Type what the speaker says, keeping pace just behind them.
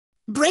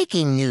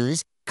Breaking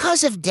news,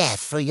 cause of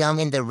death for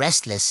Young and the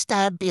Restless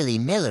star Billy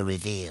Miller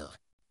revealed.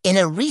 In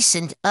a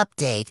recent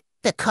update,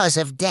 the cause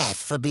of death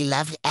for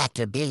beloved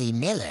actor Billy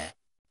Miller,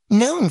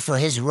 known for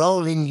his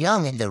role in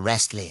Young and the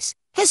Restless,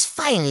 has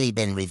finally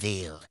been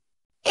revealed.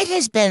 It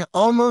has been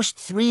almost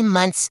 3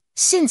 months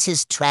since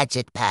his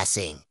tragic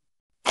passing,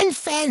 and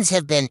fans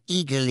have been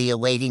eagerly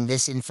awaiting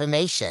this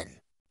information.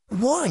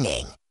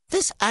 Warning: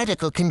 this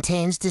article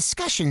contains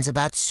discussions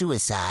about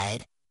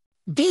suicide.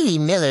 Billy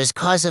Miller's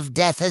cause of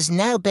death has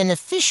now been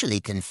officially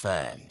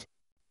confirmed,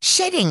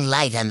 shedding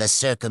light on the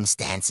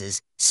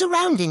circumstances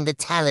surrounding the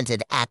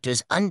talented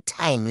actor's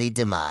untimely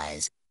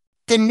demise.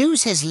 The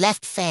news has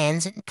left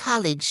fans and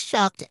colleagues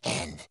shocked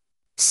and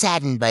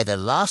saddened by the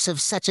loss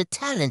of such a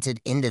talented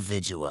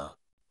individual.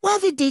 While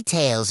the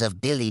details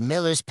of Billy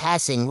Miller's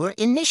passing were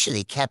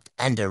initially kept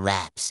under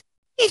wraps,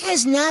 it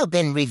has now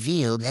been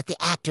revealed that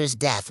the actor's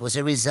death was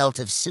a result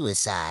of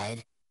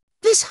suicide.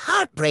 This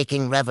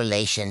heartbreaking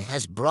revelation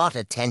has brought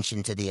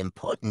attention to the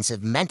importance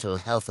of mental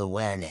health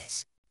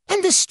awareness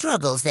and the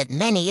struggles that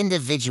many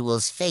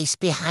individuals face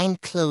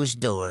behind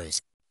closed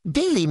doors.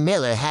 Billy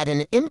Miller had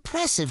an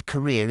impressive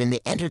career in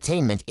the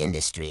entertainment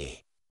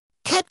industry,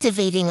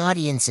 captivating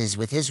audiences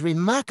with his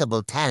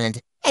remarkable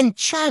talent and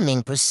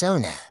charming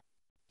persona.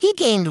 He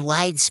gained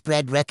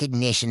widespread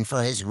recognition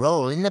for his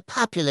role in the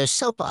popular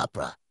soap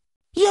opera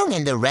Young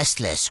and the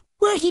Restless,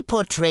 where he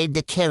portrayed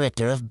the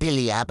character of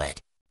Billy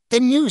Abbott. The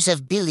news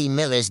of Billy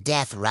Miller's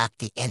death rocked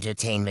the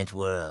entertainment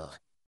world,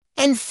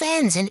 and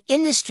fans and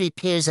industry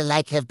peers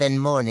alike have been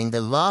mourning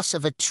the loss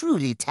of a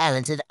truly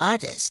talented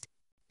artist.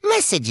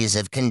 Messages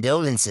of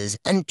condolences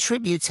and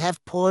tributes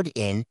have poured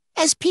in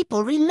as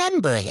people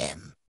remember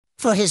him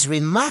for his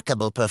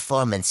remarkable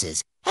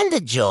performances and the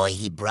joy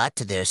he brought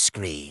to their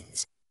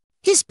screens.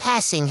 His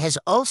passing has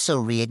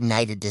also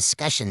reignited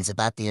discussions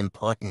about the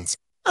importance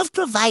of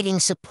providing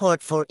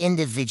support for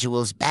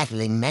individuals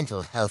battling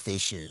mental health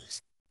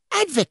issues.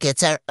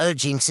 Advocates are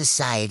urging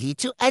society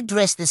to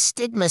address the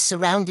stigma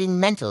surrounding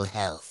mental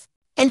health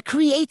and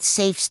create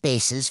safe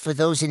spaces for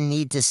those in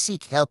need to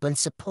seek help and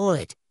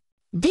support.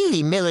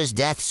 Billy Miller's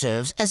death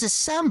serves as a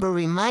somber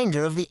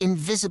reminder of the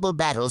invisible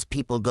battles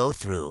people go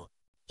through,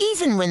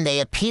 even when they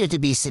appear to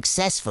be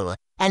successful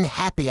and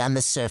happy on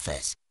the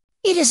surface.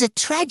 It is a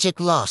tragic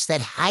loss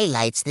that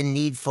highlights the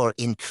need for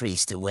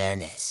increased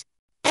awareness,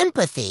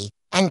 empathy,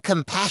 and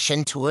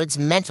compassion towards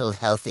mental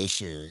health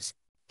issues.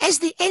 As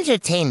the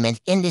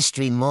entertainment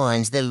industry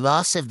mourns the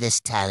loss of this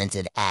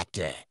talented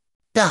actor,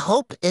 the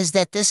hope is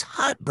that this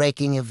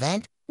heartbreaking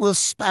event will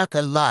spark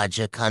a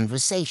larger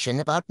conversation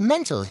about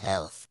mental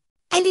health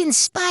and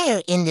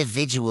inspire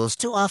individuals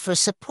to offer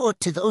support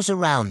to those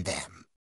around them.